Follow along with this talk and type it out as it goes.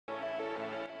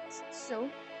So,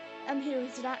 I'm here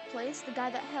with Zach Place, the guy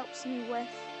that helps me with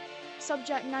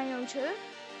Subject 902.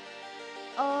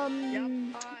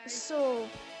 So,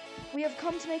 we have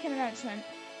come to make an announcement.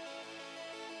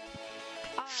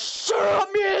 Shut up,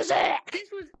 music!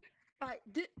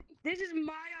 This is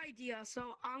my idea,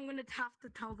 so I'm gonna have to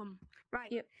tell them.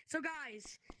 Right. Yep. So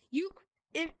guys,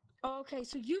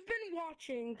 so you've been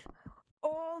watching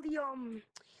all the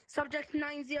Subject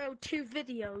 902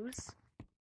 videos.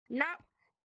 Now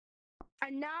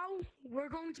we're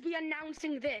going to be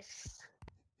announcing this.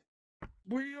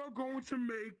 We are going to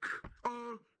make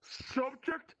a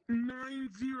Subject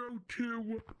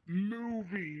 902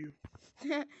 movie.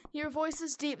 Your voice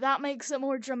is deep, that makes it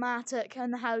more dramatic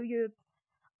in how you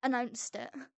announced it.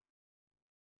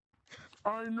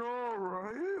 I know,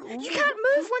 right? You can't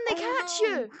move when they catch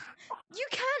you! You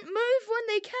can't move when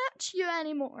they catch you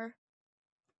anymore!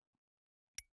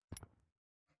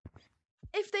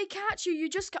 If they catch you, you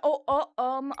just why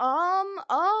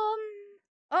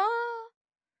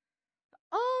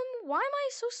am I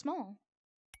so small?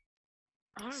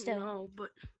 I don't Still. know,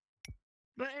 but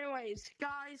anyways,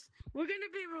 guys, We're gonna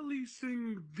be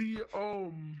releasing the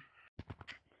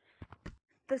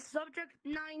Subject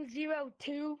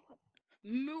 902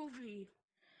 movie.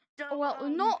 So, Well,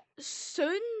 not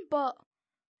soon, but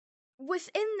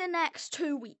within the next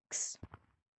 2 weeks.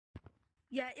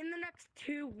 Yeah, in the next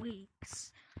 2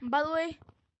 weeks. By the way,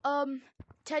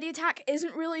 Teddy Attack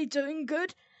isn't really doing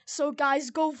good, so guys,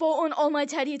 go vote on all my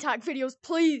Teddy Attack videos,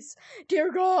 please.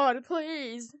 Dear God,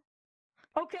 please.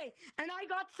 Okay, and I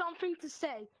got something to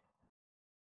say.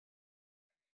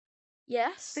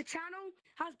 Yes? The channel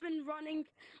has been running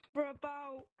for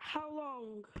about how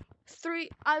long?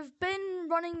 I've been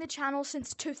running the channel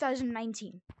since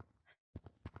 2019.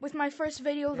 With my first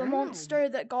video, the Damn. monster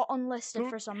that got unlisted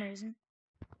for some reason.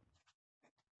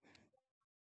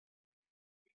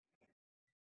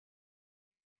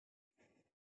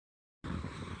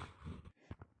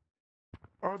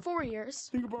 I 4 years.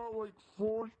 think about like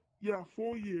 4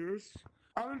 years.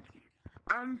 And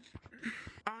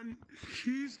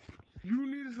you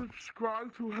need to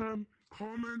subscribe to him,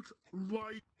 comment,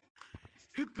 like,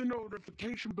 hit the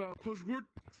notification bell, cause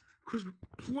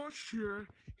plus here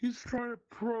he's trying to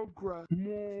progress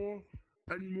more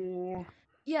and more.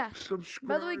 Yeah. Subscribers.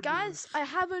 By the way, guys, I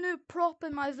have a new prop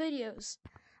in my videos.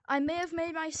 I may have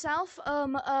made myself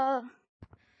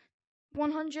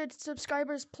 100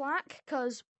 subscribers plaque,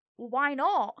 cause why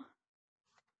not?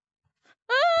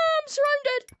 I'm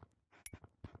surrounded.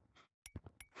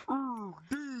 Oh,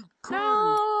 DK.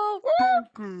 No.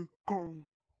 Donkey Kong.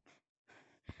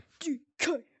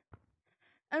 DK.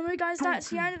 Anyway, guys, that's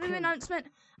the end of the Donkey Kong. announcement.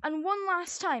 And one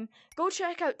last time, go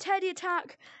check out Teddy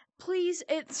Attack. Please,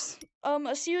 it's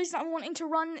a series that I'm wanting to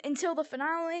run until the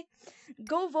finale.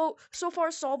 Go vote. So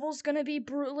far, Sobel's gonna be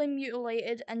brutally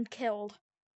mutilated and killed.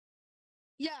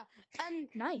 Yeah, and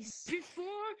Nice.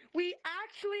 before we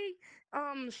actually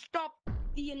stop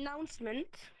the announcement,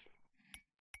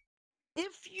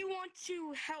 if you want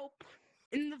to help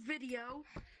in the video,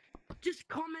 just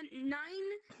comment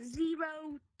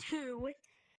 902.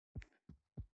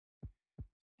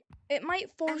 It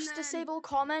might force then- disable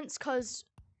comments because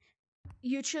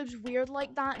YouTube's weird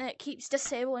like that and it keeps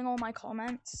disabling all my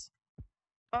comments.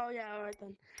 Oh yeah, alright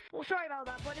then. Well, sorry about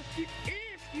that, but if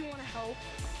you want to help,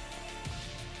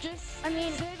 just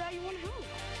say that you want to help.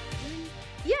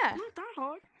 Yeah. Not that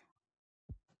hard.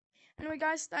 Anyway,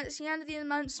 guys, that's the end of the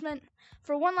announcement.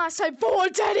 For one last time,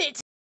 vote Teddy!